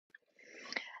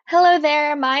Hello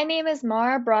there, my name is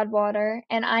Mara Broadwater,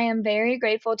 and I am very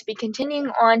grateful to be continuing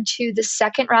on to the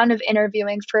second round of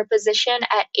interviewing for a position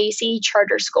at AC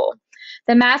Charter School.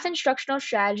 The math instructional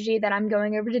strategy that I'm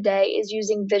going over today is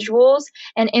using visuals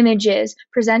and images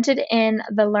presented in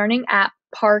the learning app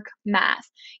Park Math.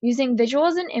 Using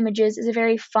visuals and images is a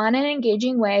very fun and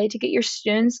engaging way to get your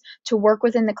students to work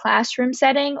within the classroom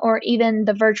setting or even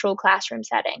the virtual classroom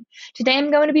setting. Today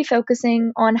I'm going to be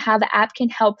focusing on how the app can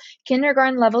help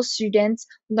kindergarten level students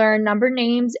learn number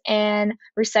names and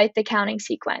recite the counting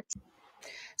sequence.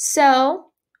 So,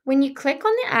 when you click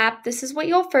on the app, this is what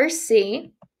you'll first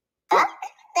see. Duck,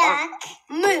 duck,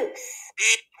 moose.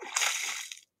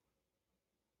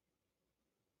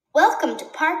 Welcome to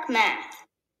Park Math.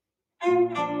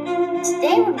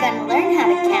 Today we're going to learn how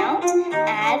to count,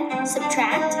 add,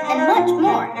 subtract, and much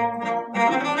more.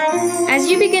 As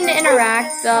you begin to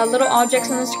interact, the little objects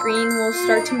on the screen will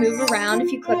start to move around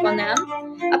if you click on them.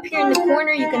 Up here in the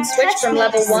corner, you can switch from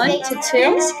level 1 to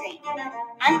 2.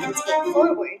 I can skip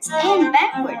forwards and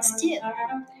backwards too.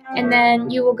 And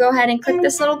then you will go ahead and click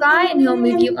this little guy and he'll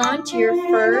move you on to your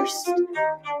first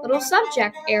little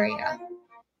subject area.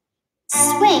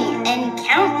 Swing and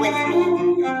count with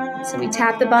me. So we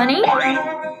tap the bunny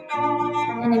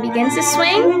and he begins to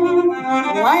swing.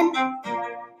 1,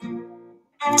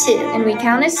 2. And we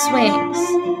count his swings.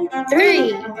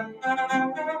 3,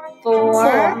 4,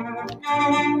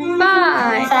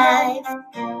 5. 5.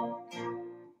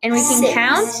 And we can 6.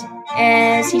 count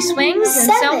as he swings and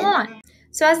so 7. on.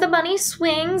 So as the bunny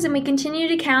swings and we continue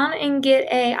to count and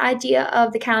get an idea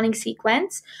of the counting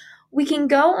sequence, we can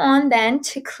go on then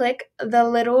to click the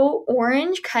little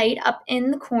orange kite up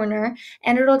in the corner,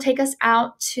 and it'll take us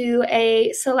out to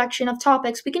a selection of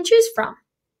topics we can choose from.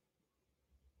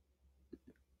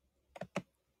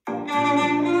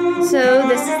 So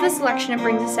this is the selection it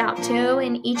brings us out to,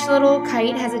 and each little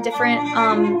kite has a different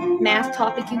math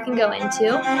topic you can go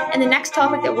into. And the next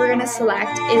topic that we're going to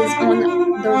select is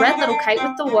on the red little kite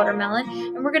with the watermelon,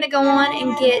 and we're going to go on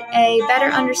and get a better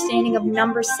understanding of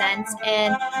number sense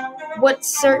and what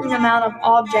certain amount of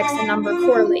objects a number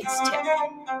correlates to.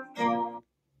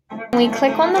 When we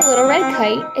click on the little red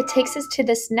kite, it takes us to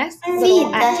this next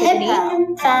little activity. Feed the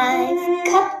hippo 5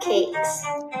 cupcakes.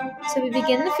 So we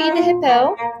begin to feed the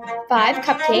hippo 5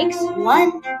 cupcakes.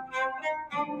 1,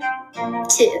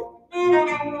 2,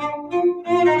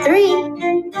 3.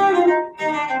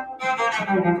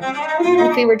 And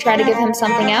if we were trying to give him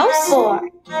something else, 4.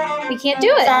 we can't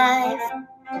do it. 5.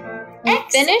 We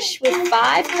finish with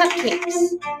 5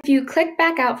 cupcakes. If you click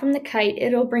back out from the kite,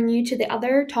 it'll bring you to the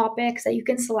other topics that you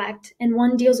can select. And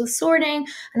one deals with sorting,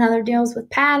 another deals with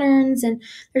patterns, and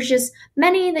there's just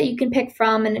many that you can pick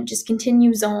from, and it just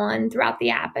continues on throughout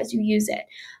the app as you use it.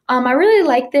 I really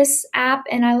like this app,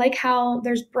 and I like how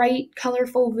there's bright,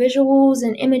 colorful visuals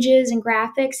and images and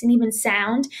graphics and even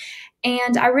sound.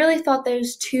 And I really thought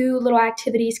those two little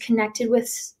activities connected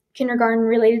with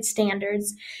kindergarten-related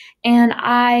standards. And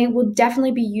I will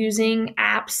definitely be using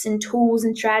apps and tools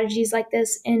and strategies like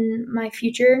this in my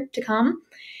future to come.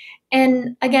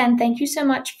 And again, thank you so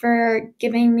much for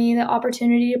giving me the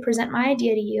opportunity to present my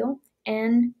idea to you,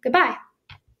 and goodbye.